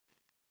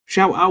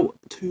Shout out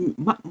to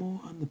Matt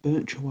Moore and the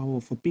Burnt Chihuahua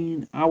for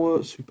being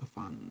our super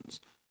fans.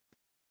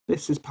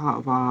 This is part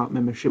of our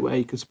membership where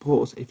you can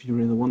support us if you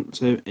really want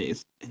to. It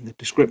is in the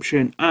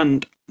description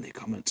and the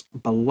comments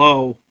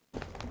below.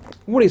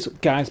 What is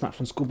up, guys? Matt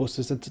from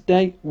Skullbusters, and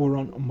today we're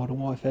on Modern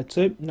Warfare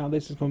 2. Now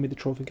this is going to be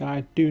the trophy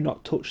guide. Do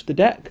not touch the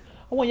deck.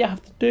 And what you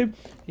have to do,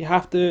 you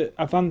have to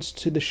advance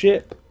to the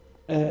ship,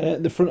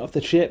 the front of the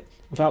ship,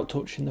 without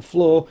touching the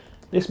floor.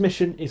 This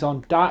mission is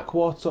on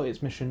Darkwater.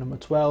 It's mission number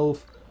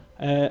 12.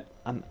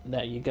 And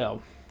there you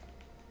go.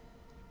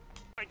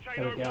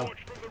 There we go.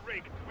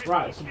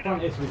 Right, so the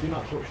point is we do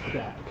not touch the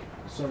deck.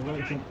 So we're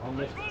going to jump on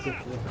this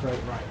particular crate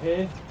right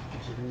here,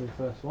 which is going to be the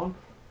first one.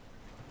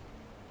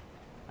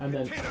 And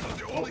then up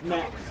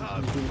next is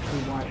going to be the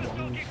two white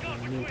ones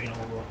and moving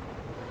over.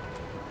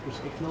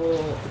 Just ignore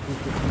the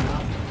people coming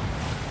out.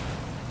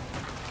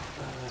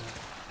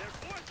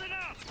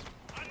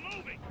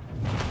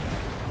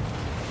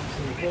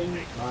 Right,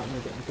 I'm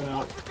going to get the gun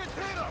out.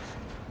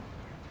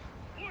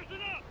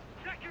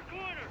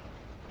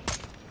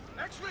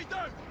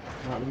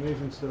 Right, we're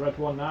moving to the red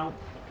one now.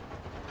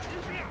 There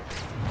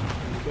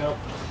we go.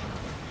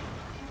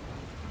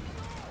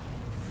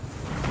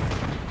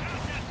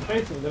 So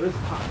basically, there is a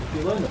pattern. If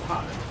you learn the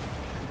pattern,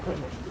 you're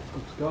pretty much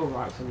good to go.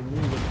 Right, so we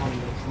move upon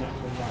this next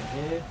one right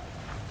here.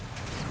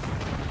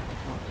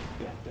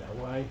 Get a bit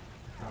away.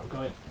 Right, we're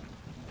going.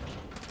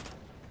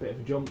 Bit of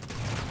a jump.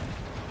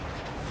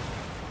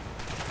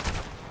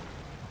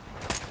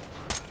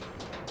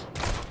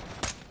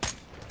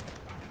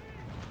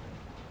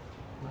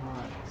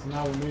 So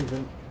now we're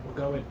moving, we're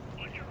going.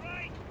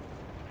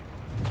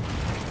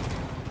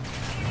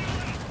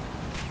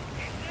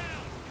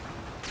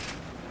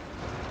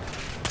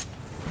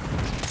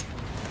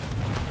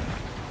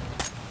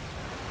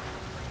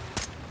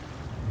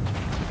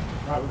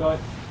 Right, we're going.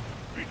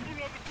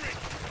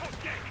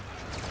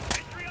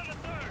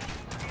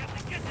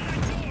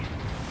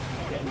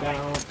 Getting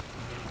down.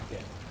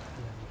 Get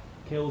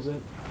kills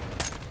in.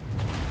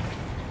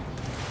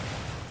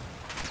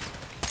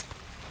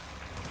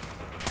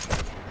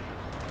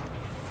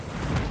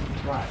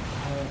 Right,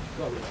 I've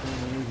got which one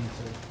we're moving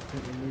to. I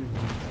think we're moving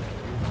to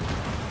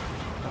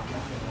that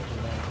one over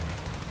there.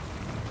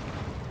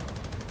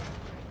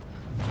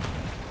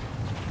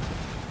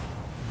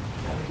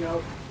 There we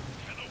go.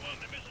 Channel 1,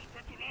 the missiles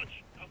prep to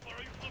launch. How far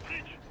are you from the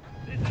bridge?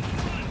 This is 1.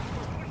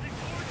 Pushing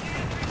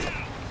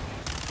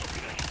towards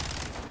the entry now.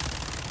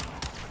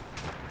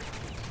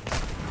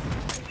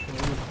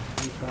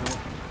 He's down.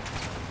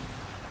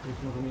 He's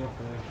moving me up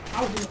there.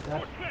 How's he not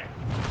dead?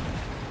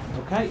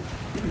 Okay.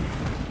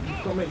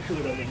 Just got to make sure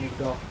that everything's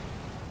moved off.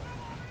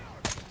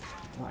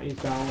 Right, he's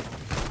down.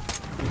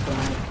 He's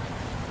down.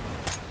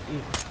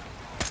 He's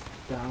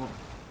down.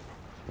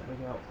 There we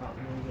go. Start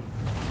moving.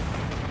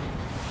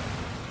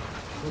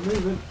 We're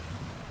moving.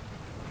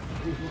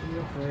 He's moving me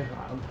off there.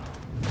 Right.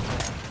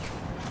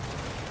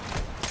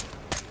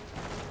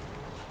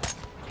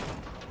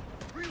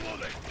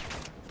 Reloading.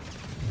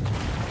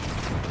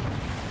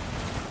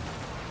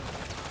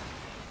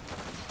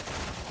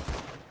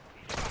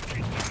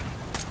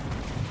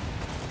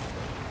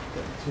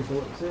 Two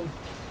bullets in.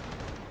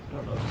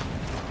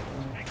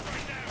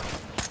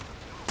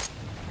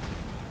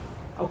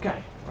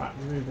 Okay, right,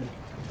 we're moving.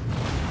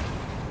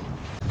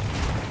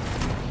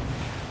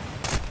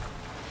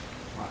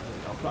 Right, there we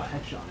go. I've got a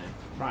headshot on him.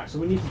 Right, so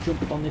we need to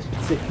jump on this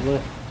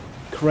particular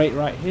crate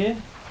right here.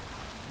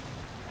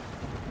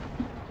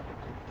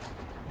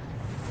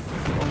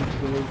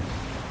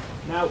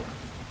 Now.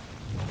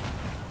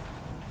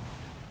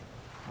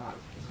 Right,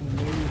 it's going to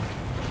move.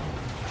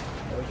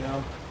 There we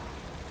go.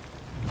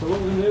 So what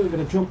we're going to do, we're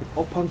going to jump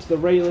up onto the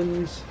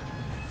railings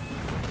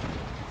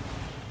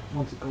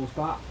once it goes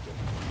back.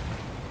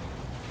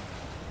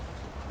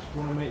 Just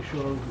want to make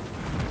sure I'm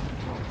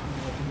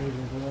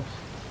moving for this.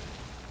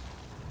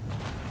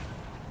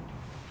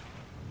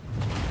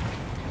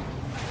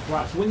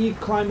 Right, so when you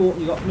climb up,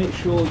 you've got to make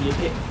sure you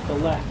hit the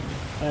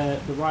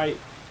right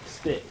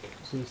stick,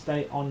 so you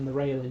stay on the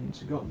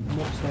railings. You've got to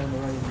stay on the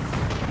railings.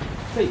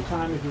 Take your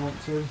time if you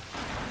want to.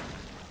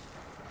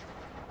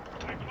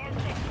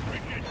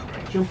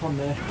 Jump on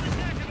there,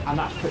 and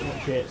that's pretty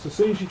much it. So as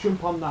soon as you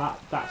jump on that,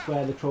 that's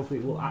where the trophy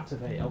will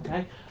activate,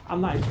 okay?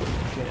 And that is pretty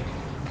much it.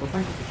 Well,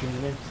 thank you for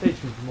tuning in. Stay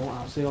tuned for more, and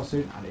I'll see you all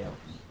soon. Adios.